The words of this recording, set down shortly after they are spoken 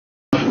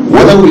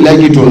whether we like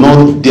it or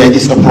not, there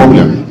is a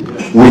problem.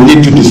 We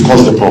need to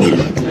discuss the problem.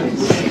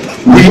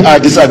 We are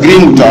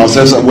disagreeing with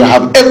ourselves, and we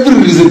have every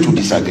reason to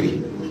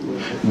disagree.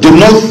 The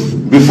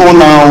North, before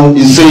now,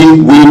 is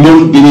saying we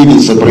don't believe in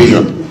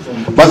separation.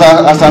 But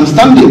as I'm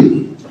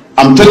standing,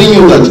 I'm telling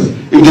you that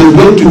if there's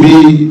going to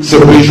be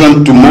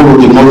separation tomorrow,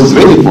 the North is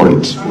ready for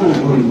it.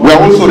 We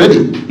are also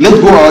ready. Let's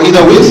go our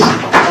either ways.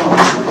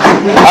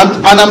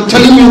 And I'm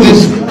telling you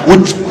this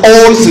with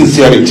all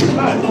sincerity.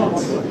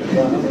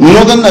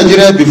 Northern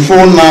Nigeria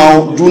before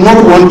now do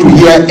not want to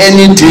hear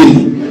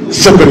anything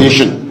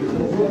separation.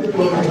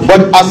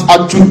 But as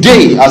of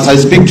today, as I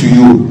speak to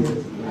you,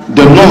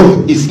 the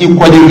North is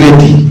equally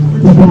ready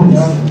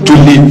to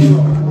live.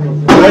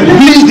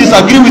 Please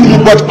disagree with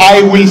me, but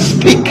I will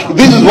speak.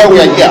 This is why we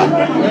are here.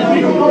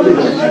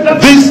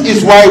 This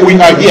is why we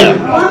are here.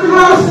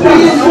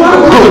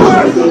 Good.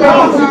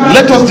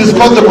 Let us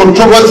discuss the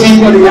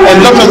controversy and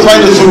let us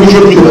find a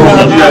solution to the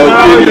problem.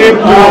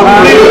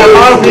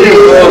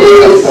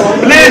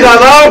 Please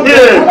allow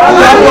him.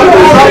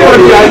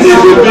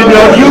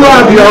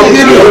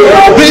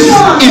 This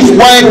is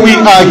why we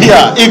are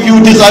here. If you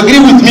disagree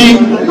with me,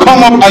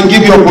 come up and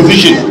give your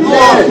position.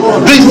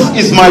 This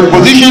is my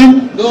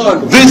position.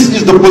 This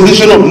is the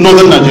position of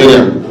Northern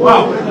Nigeria.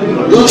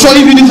 So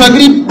if you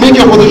disagree, make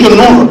your position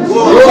known.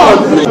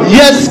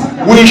 Yes,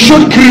 we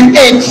should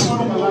create,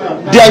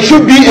 there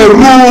should be a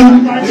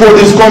room for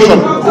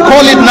discussion.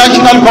 Call it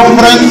national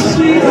conference,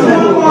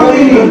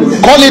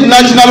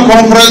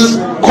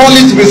 call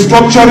it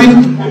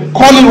restructuring,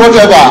 call it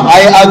whatever.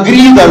 I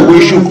agree that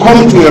we should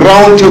come to a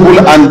round table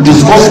and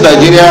discuss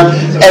Nigeria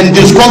and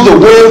discuss the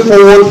way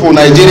forward for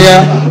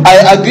Nigeria.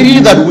 I agree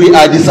that we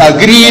are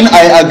disagreeing.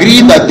 I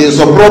agree that there's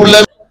a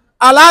problem.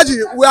 Alhaji,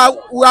 we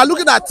are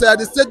looking at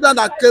the statement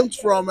that came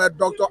from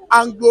Dr.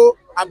 Ango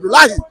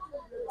Abdullahi,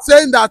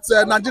 saying that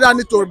Nigeria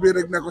needs to be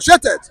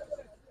renegotiated.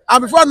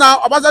 And before now,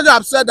 Obasanjo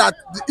have said that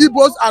the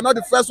Igbos are not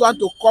the first one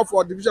to call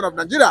for division of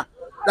Nigeria.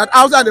 That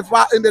outside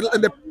in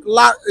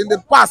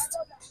the past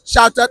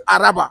shouted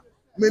Araba,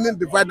 meaning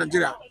divide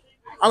Nigeria.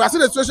 And we are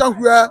seeing a situation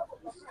where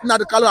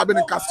Nnamdi Kanu have been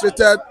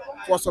incarcerated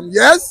for some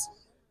years,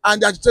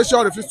 and the agitation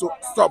refuses to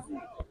stop.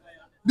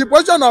 The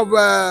position of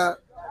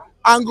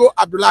Ango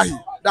Abdullahi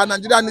that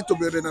Nigeria needs to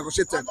be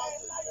renegotiated.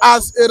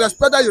 As a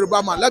respected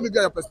Yoruba man, let me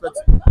get your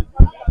perspective.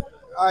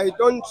 I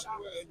don't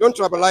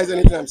tribalize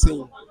anything I'm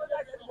saying.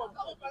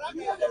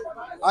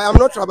 I am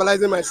not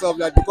tribalizing myself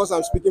that because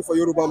I'm speaking for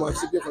Yoruba man, I'm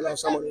speaking for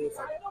someone else.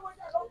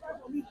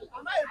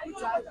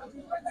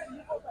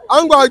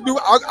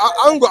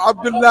 Ango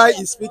Abdullahi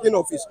is speaking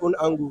of his own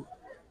angle.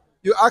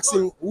 You ask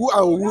him who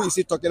and who is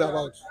he talking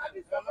about?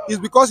 It's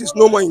because he's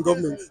no more in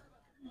government.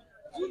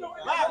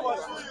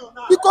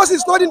 Because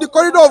he's not in the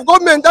corridor of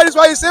government, that is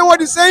why he's saying what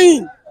he's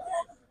saying.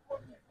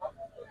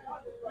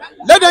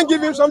 Let them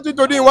give him something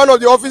to do in one of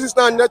the offices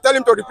now and tell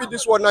him to repeat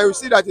this word. Now you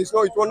see that it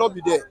will not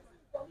be there.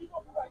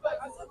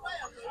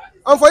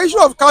 And for issue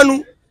of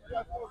Kanu,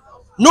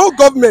 no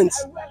government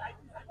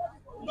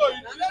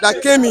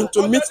that came in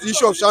to meet the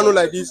issue of Shanu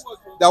like this,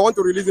 that want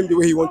to release him the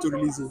way he wants to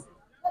release him.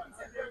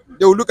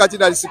 They will look at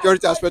it as the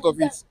security aspect of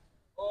it.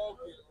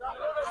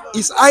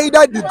 It's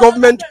either the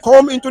government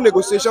come into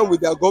negotiation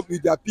with their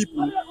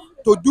people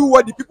to do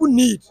what the people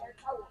need.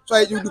 So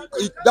if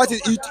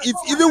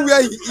even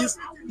where he is,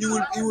 he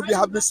will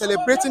have been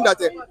celebrating that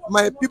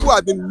my people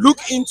have been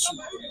looked into.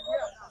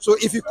 So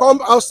if you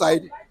come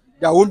outside,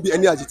 there won't be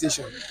any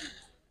agitation.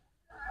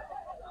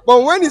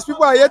 But when these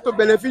people are here to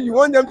benefit, you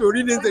want them to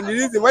release and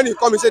release them. When you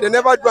come, you say they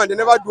never do and they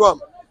never do them.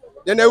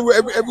 Then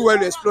everywhere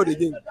will explode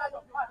again.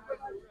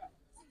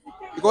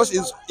 Because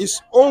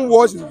his own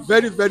words is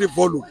very, very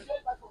volume.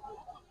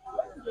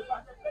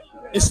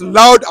 It's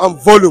loud and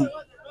volume.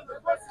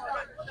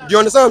 Do you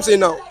understand what I'm saying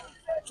now?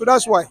 So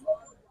that's why.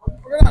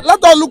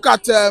 Let us look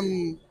at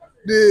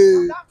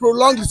the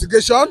prolonged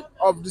litigation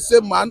of the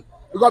same man.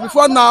 Because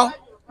before now,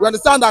 we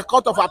understand that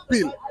Court of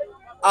Appeal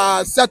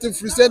set him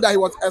free, saying that he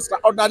was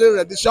extraordinary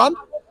rendition.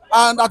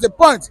 And at a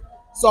point,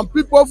 some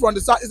people from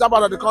the southeastern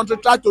part of the country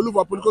tried to look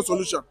for a political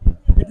solution.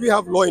 Did we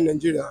have law in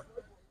Nigeria?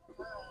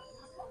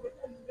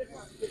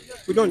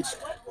 We don't.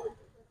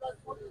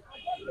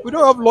 We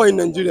don't have law in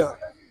Nigeria.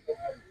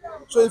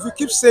 So if you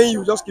keep saying,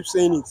 you just keep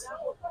saying it.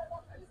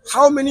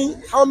 How many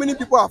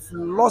people have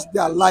lost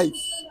their life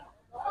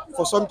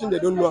for something they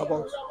don't know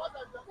about?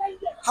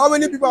 How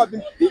many people have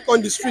been picked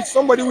on the street?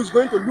 Somebody who is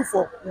going to look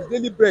for his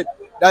daily bread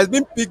that has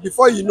been picked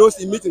before he knows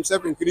he meets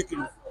himself in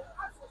Kirikiri.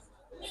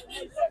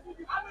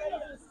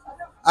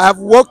 I have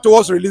worked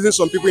towards releasing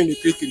some people in the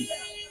Kirikiri.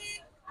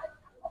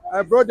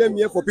 I brought them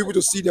here for people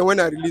to see them when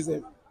I release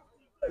them.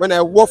 When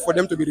I work for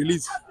them to be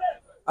released,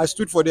 I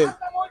stood for them.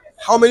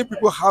 How many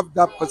people have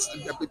that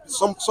person,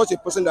 such a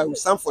person that will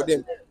stand for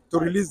them to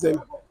release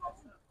them?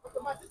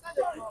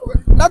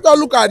 Let us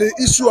look at the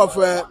issue of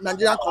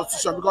Nigerian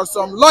constitution, because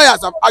some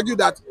lawyers have argued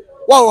that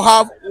what we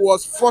have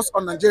was forced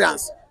on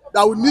Nigerians,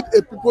 that we need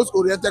a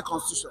people's-oriented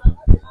constitution.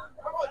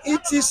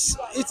 It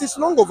is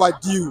long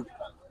overdue.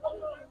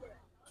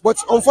 But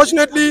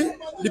unfortunately,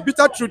 the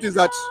bitter truth is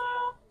that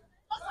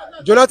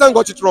Jonathan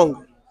got it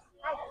wrong.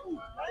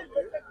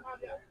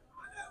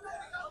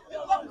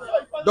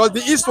 Does the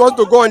East want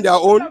to go on their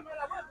own?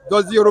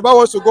 Does the Yoruba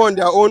want to go on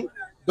their own?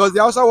 Does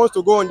the Hausa want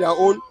to go on their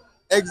own?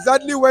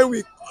 Exactly when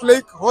we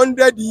click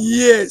 100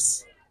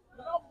 years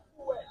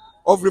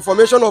of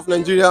reformation of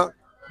Nigeria,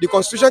 the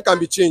constitution can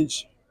be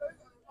changed.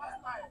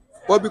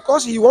 But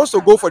because he wants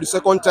to go for the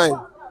second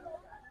time,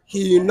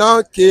 he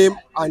now came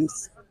and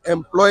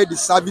employed the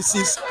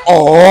services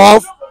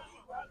of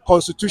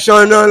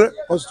constitutional,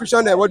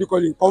 what do you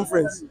call it,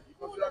 conference,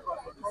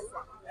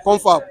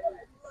 confab,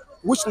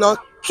 which now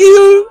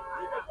kill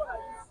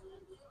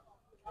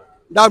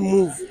that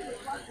move.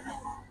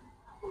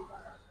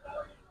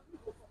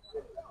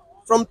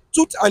 From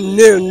tooth and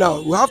nail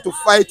now, we have to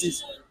fight it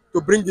to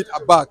bring it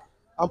back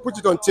and put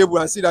it on table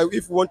and see that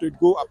if we want to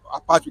go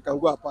apart, we can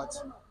go apart.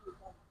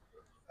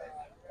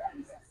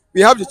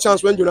 We have the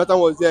chance when Jonathan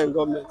was there in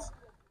government.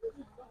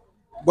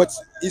 But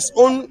his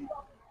own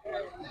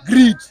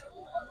greed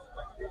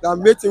that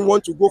made him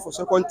want to go for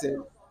second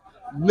term,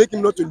 make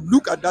him not to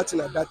look at that thing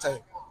at that time.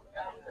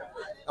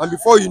 And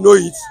before you know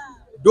it,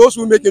 those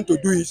who make him to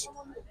do it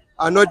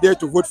are not there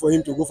to vote for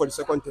him to go for the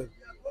second term.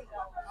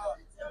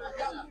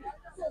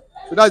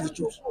 So that's the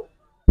truth.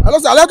 Let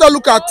us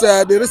look at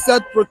the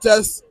recent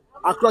protests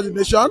across the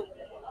nation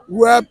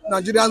where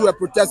Nigerians were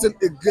protesting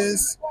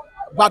against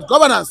bad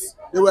governance.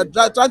 They were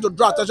trying to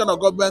draw attention of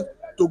government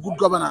to good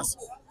governance.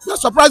 But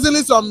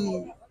surprisingly,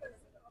 some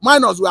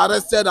minors were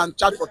arrested and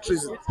charged for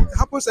treason. It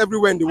happens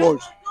everywhere in the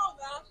world.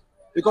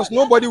 Because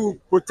nobody will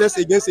protest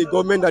against a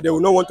government that they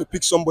will not want to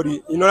pick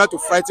somebody in order to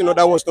frighten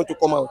other ones not to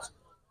come out.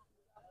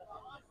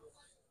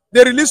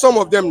 They release some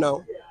of them now.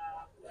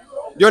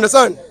 Do you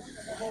understand?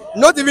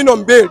 Not even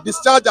on bail,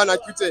 discharged and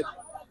acquitted.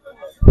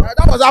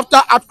 That was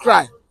after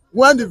outcry,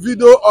 when the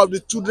video of the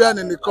children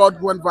in the court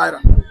went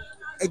viral.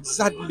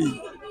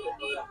 Exactly.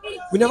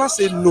 We never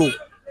said no,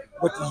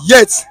 but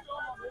yet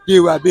they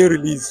were being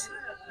released,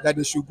 that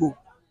they should go.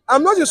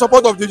 I'm not in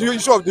support of the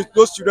issue of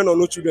those children or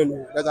no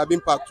children that have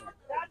been packed.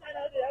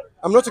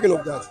 I'm not talking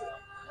of that.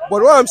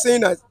 But what I'm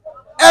saying is,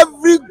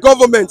 every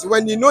government,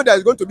 when you know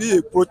there's going to be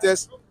a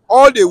protest,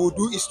 all they will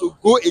do is to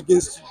go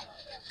against you,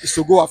 is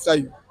to go after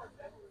you.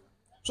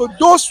 So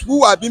those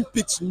who have been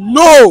picked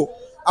know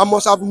and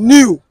must have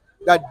knew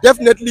that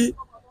definitely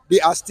they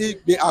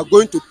are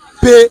going to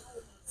pay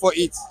for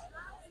it.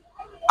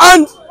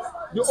 And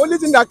the only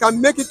thing that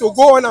can make it to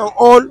go on and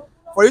on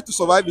for it to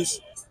survive is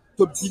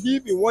to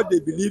believe in what they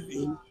believe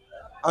in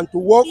and to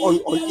work on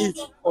it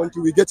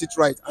until we get it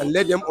right and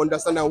let them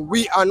understand that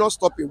we are not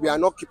stopping, we are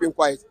not keeping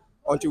quiet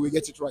until we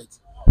get it right.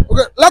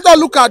 Okay, let us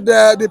look at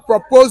the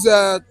proposed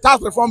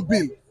tax reform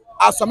bill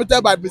as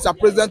submitted by Mr.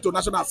 President to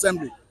National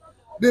Assembly.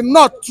 The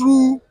North,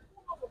 through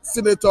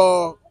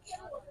Senator,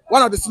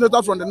 one of the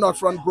senators from the North,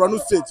 from Borno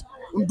State,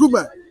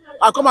 Ndume,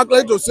 I come back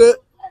to say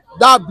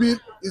that bill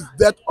is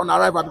dead on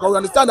arrival, because we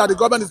understand that the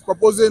government is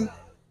proposing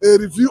a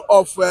review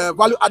of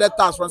value-added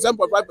tax from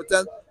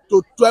 7.5%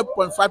 to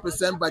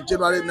 12.5% by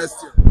January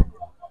next year.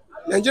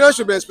 Nigerians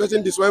should be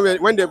expecting this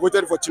when they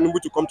voted for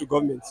Tinubu to come to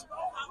government.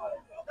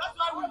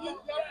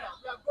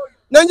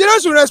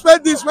 Nigerians should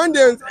respect this when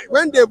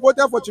they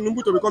voted for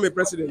Tinubu to become a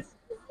president.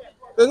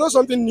 There's not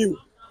something new.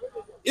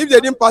 If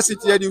they didn't pass it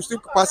here, they will still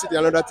pass it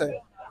another time.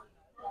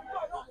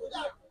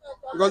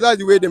 Because that's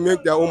the way they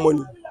make their own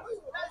money.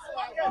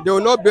 They will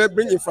not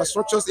bring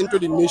infrastructures into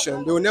the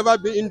nation. They will never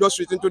bring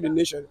industries into the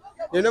nation.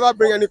 They will never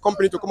bring any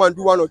company to come and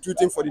do one or two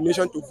things for the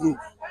nation to grow.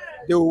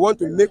 They will want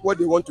to make what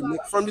they want to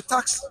make from the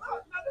tax.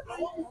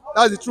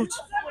 That's the truth.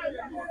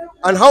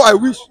 And how I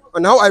wish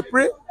and how I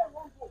pray,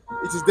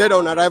 it is dead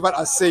on arrival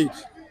as said.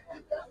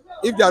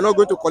 If they are not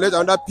going to collect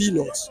another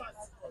peanuts,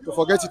 to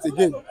forget it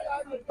again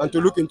and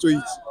to look into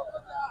it.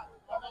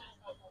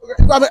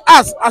 Okay, if I may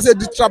ask, as a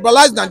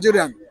detribalized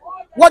Nigerian,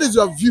 what is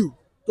your view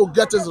to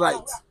get it right?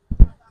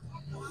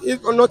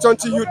 If not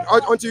until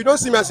you don't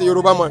see me as a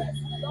Yoruba man.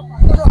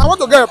 I want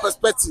to get a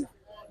perspective.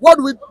 What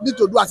do we need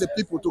to do as a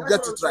people to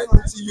get it right?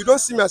 Until you don't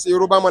see me as a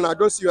Yoruba man, I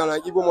don't see you as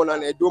an Igbo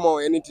man, an Edoma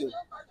or anything.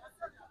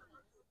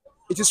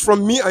 It is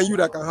from me and you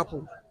that can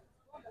happen.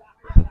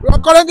 Well,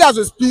 currently, as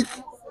we speak,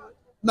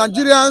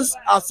 Nigerians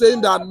are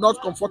saying they are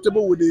not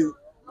comfortable with the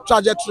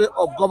trajectory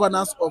of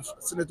governance of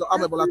Senator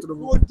Ahmed Bola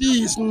Tinubu.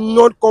 Nobody is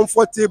not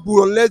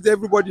comfortable unless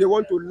everybody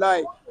want to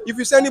lie. If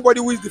you see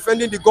anybody who is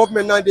defending the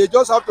government now, they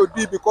just have to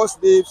do it because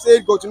they say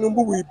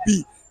Tinubu will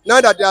be. Now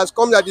that there has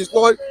come that it's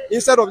not,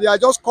 instead of they are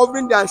just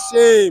covering their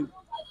shame.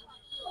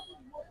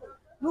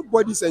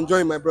 Nobody is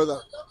enjoying, my brother.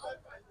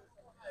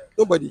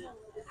 Nobody.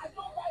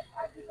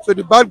 So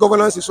the bad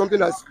governance is something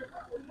that's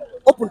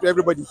open to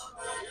everybody.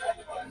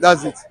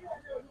 That's it.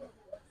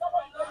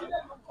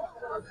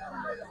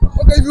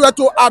 Okay, if you were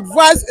to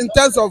advise in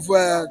terms of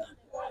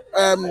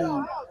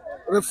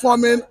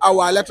reforming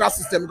our electoral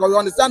system, because we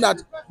understand that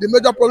the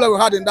major problem we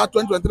had in that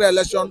 2023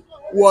 election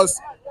was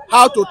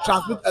how to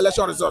transmit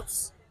election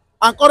results.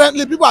 And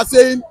currently, people are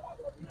saying,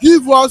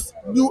 give us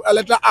new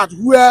electoral act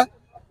where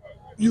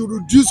you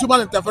reduce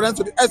human interference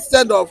to the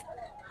extent of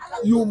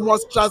you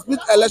must transmit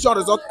election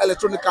results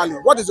electronically.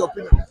 What is your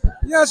opinion?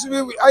 Yes,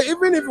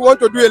 even if we want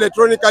to do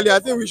electronically, I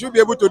think we should be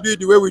able to do it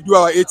the way we do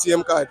our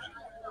ATM card,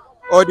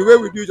 or the way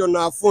we do it on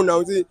our phone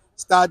now. See,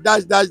 star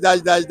dash dash dash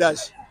dash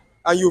dash,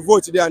 and you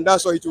vote there, and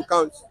that's how it will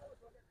count.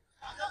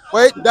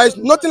 But there is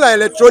nothing like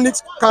electronic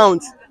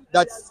count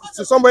that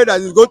to somebody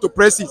that is going to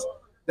press it,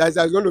 that is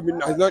going to be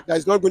that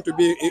is not going to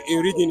be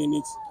a reading in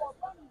it.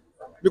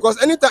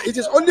 Because anytime it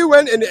is only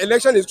when an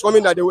election is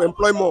coming that they will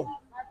employ more,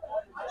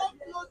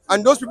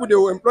 and those people they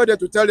will employ them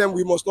to tell them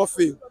we must not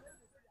fail.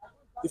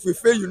 If we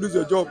fail, you lose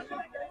your job.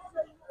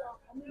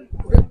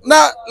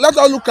 Now, let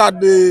us look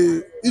at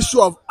the issue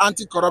of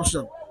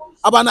anti-corruption.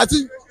 About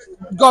 19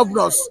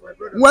 governors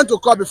went to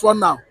court before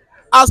now,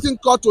 asking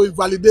court to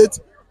invalidate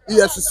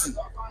EFCC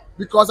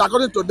because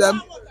according to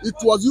them, it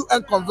was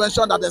UN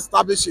convention that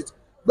established it.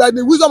 But in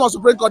the wisdom of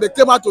Supreme Court, they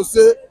came out to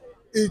say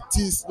it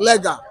is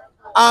legal.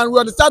 And we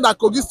understand that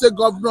Kogi State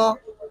governor,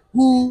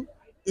 who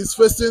is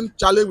facing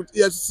challenge with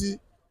EFCC,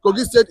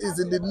 Kogi State is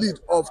in the lead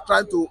of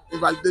trying to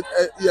invalidate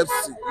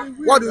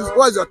EFCC. What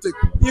is your take?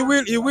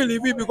 He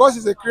will because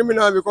he's a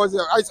criminal. Because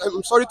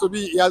I'm sorry to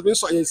be, he has been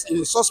he's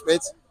a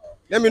suspect.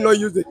 Let me not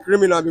use the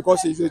criminal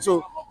because he's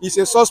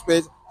a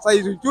suspect. So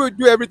he will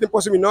do everything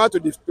possible in order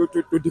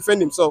to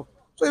defend himself.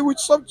 So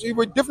he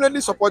will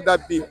definitely support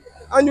that bill.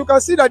 And you can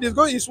see that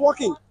it's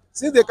working.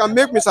 Since they can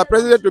make Mr.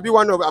 President to be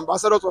one of the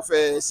ambassadors of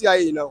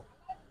CIA now.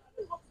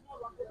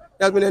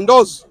 He has been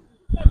endorsed.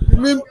 You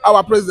mean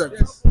our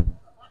president?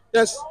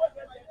 Yes.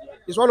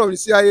 It's one of the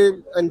CIA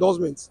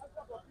endorsements.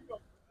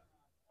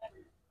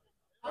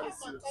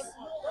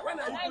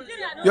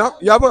 You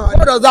haven't.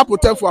 What does that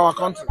protect for our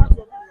country?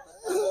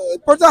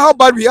 It protects how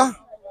bad we are.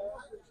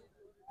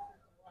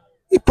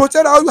 It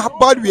protects how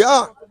bad we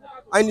are.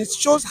 And it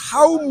shows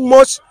how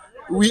much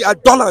we are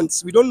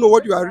dullants. We don't know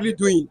what we are really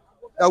doing.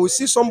 That we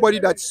see somebody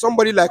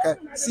like a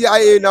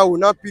CIA now will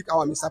now pick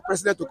our Mr.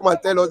 President to come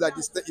and tell us that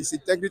his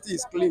integrity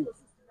is clean.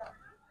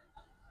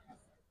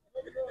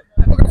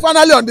 Okay,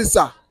 finally on this,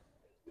 sir,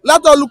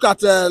 let us look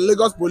at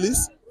Lagos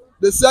police.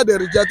 They said they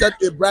rejected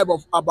a bribe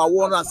of about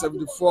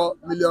 174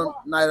 million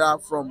naira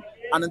from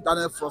an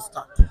internet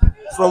fraudster.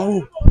 From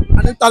who?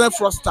 An internet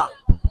fraudster.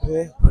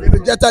 Yeah. They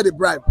rejected the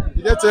bribe.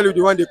 Did they tell you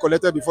the one they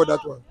collected before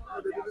that one?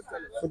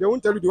 So they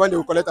won't tell you the one they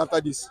will collect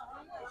after this.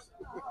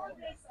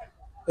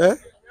 Eh?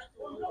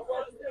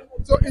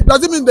 So it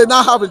doesn't mean they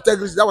now have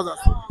integrity. That was a...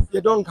 They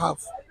don't have.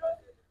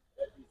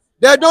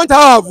 They don't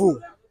have.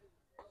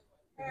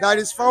 There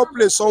is foul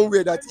play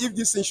somewhere that if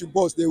this thing should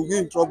burst, they will be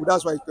in trouble.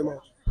 That's why it came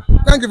out.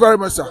 Thank you very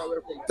much, sir.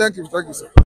 Thank you, sir.